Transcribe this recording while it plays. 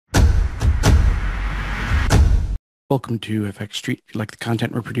Welcome to FX Street. If you like the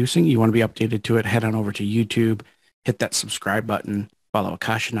content we're producing, you want to be updated to it, head on over to YouTube, hit that subscribe button, follow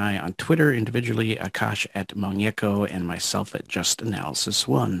Akash and I on Twitter individually, Akash at Monieko and myself at Just Analysis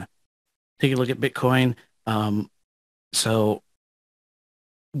One. Take a look at Bitcoin. So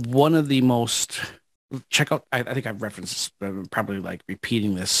one of the most, check out, I think I've referenced this, probably like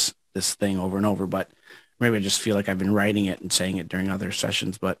repeating this thing over and over, but maybe I just feel like I've been writing it and saying it during other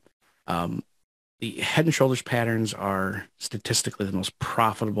sessions, but the head and shoulders patterns are statistically the most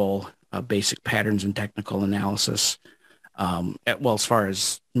profitable basic patterns in technical analysis. As far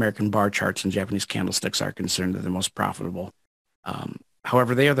as American bar charts and Japanese candlesticks are concerned, they're the most profitable.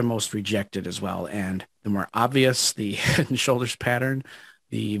 However, they are the most rejected as well. And the more obvious the head and shoulders pattern,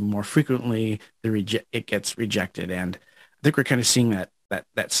 the more frequently it gets rejected. And I think we're kind of seeing that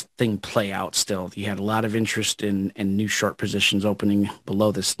thing play out still. You had a lot of interest in new short positions opening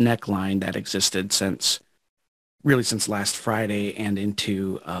below this neckline that existed since last Friday and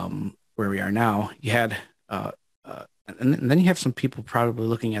into where we are now. You had and then you have some people probably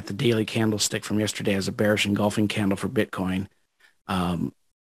looking at the daily candlestick from yesterday as a bearish engulfing candle for Bitcoin.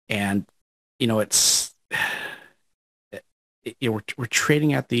 And we're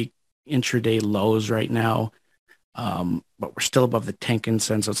trading at the intraday lows right now. But we're still above the Tenkan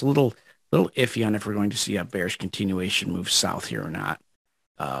Sen, so it's a little iffy on if we're going to see a bearish continuation move south here or not.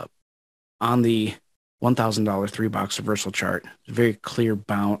 On the $1,000 three-box reversal chart, a very clear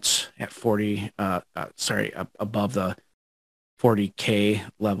bounce at above the 40K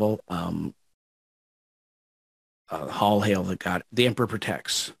level. All hail the Emperor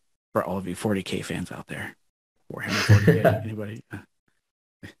protects for all of you 40K fans out there. Warhammer 40K, anybody?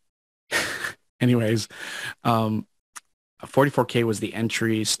 Anyways, 44K was the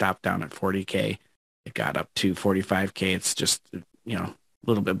entry, stopped down at 40K. It got up to 45K. It's just, a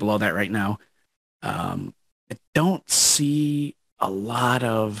little bit below that right now. I don't see a lot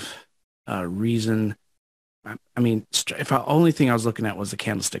of reason. I mean, if the only thing I was looking at was the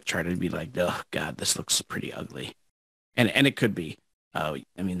candlestick chart, I'd be like, oh, God, this looks pretty ugly. And it could be.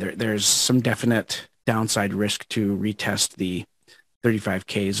 There's some definite downside risk to retest the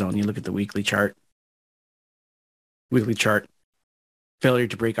 35K zone. You look at the weekly chart. Failure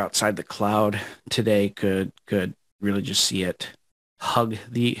to break outside the cloud today could really just see it hug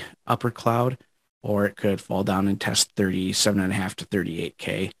the upper cloud, or it could fall down and test 37.5 to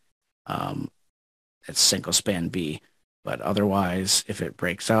 38K. It's single span B. But otherwise, if it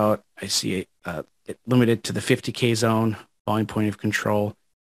breaks out, I see it limited to the 50K zone, volume point of control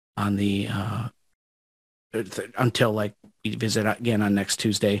on the until like we visit again on next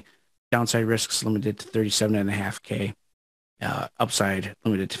Tuesday. Downside risks limited to 37.5K. Upside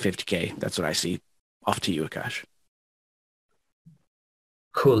limited to 50K. That's what I see. Off to you, Akash.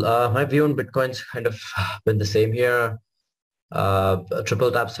 Cool. My view on Bitcoin's kind of been the same here. A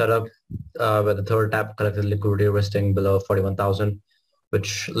triple tap setup where the third tap collected liquidity resting below 41,000,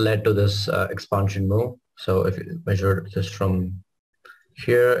 which led to this expansion move. So if you measure just from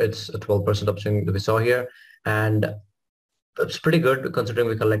here, it's a 12% upswing that we saw here. And it's pretty good considering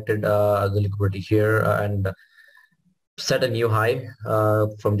we collected the liquidity here and set a new high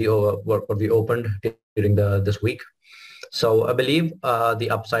from what we opened during this week. So I believe the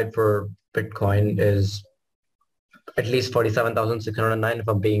upside for Bitcoin is at least 47,609 if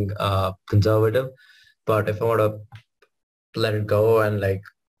I'm being conservative. But if I want to let it go and like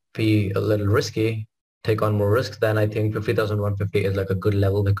be a little risky, take on more risks, then I think 50,150 is like a good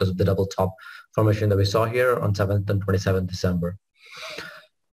level because of the double top formation that we saw here on 7th and 27th December.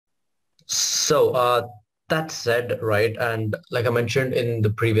 So that said, right, and like I mentioned in the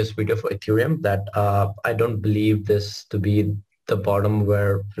previous video for Ethereum, that I don't believe this to be the bottom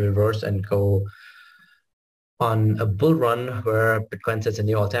where reverse and go on a bull run where Bitcoin sets a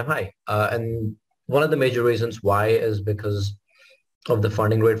new all-time high. And one of the major reasons why is because of the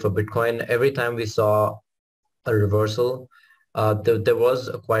funding rate for Bitcoin. Every time we saw a reversal, there was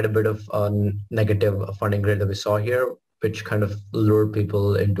quite a bit of negative funding rate that we saw here, which kind of lured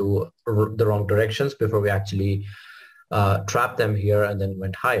people into the wrong directions before we actually trapped them here and then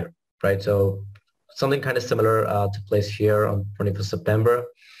went higher, right? So something kind of similar took place here on 21st September.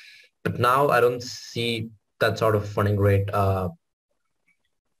 But now I don't see that sort of funding rate,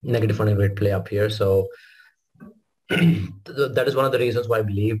 negative funding rate play up here. So that is one of the reasons why I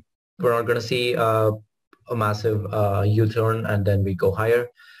believe we're not going to see a massive U-turn and then we go higher.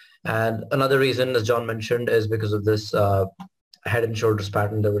 And another reason, as John mentioned, is because of this head and shoulders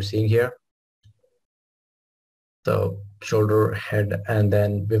pattern that we're seeing here. So shoulder, head, and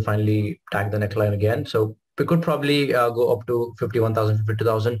then we finally tag the neckline again. So we could probably go up to 51,000,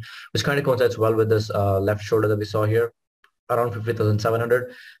 52,000, which kind of coincides well with this left shoulder that we saw here, around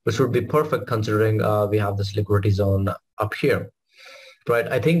 50,700, which would be perfect considering we have this liquidity zone up here, right?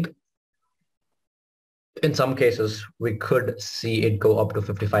 I think in some cases we could see it go up to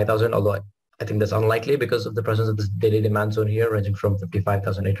 55,000, although I think that's unlikely because of the presence of this daily demand zone here ranging from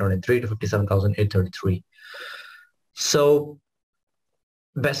 55,803 to 57,833. So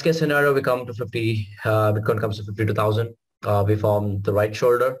best case scenario, we come to 50, Bitcoin comes to 52,000. We form the right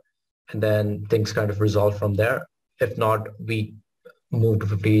shoulder and then things kind of resolve from there. If not, we move to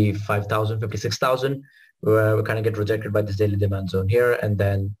 55,000, 56,000, where we kind of get rejected by this daily demand zone here, and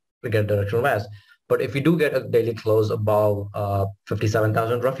then we get directional bias. But if we do get a daily close above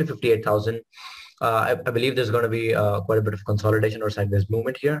 57,000, roughly 58,000, I believe there's going to be quite a bit of consolidation or sideways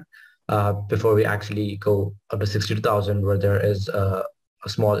movement here before we actually go up to 62,000, where there is a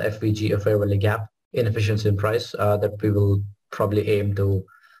small FVG, a fair value gap, inefficiency in price that we will probably aim to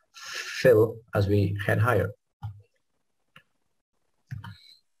fill as we head higher.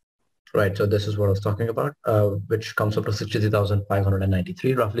 Right, so this is what I was talking about, which comes up to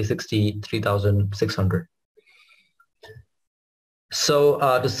 63,593, roughly 63,600.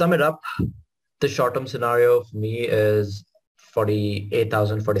 So to sum it up, the short-term scenario for me is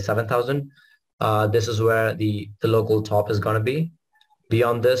 48,000, 47,000. This is where the local top is going to be.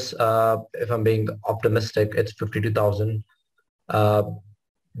 Beyond this, if I'm being optimistic, it's 52,000.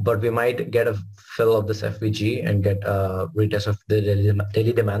 But we might get a fill of this FVG and get a retest of the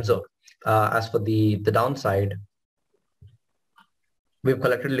daily demand zone. As for the downside, we've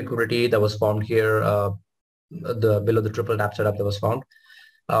collected liquidity that was formed here, below the triple tap setup that was found.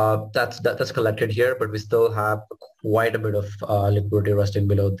 That's collected here, but we still have quite a bit of liquidity resting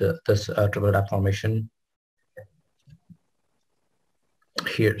below this triple tap formation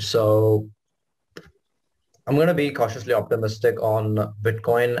here. So I'm going to be cautiously optimistic on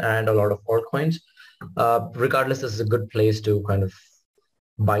Bitcoin and a lot of altcoins. Regardless, this is a good place to kind of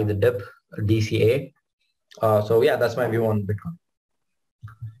buy the dip, DCA. So yeah, that's my view on Bitcoin.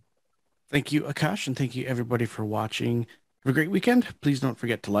 Thank you, Akash, and thank you everybody for watching. Have a great weekend. Please don't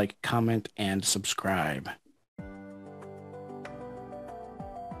forget to like, comment, and subscribe.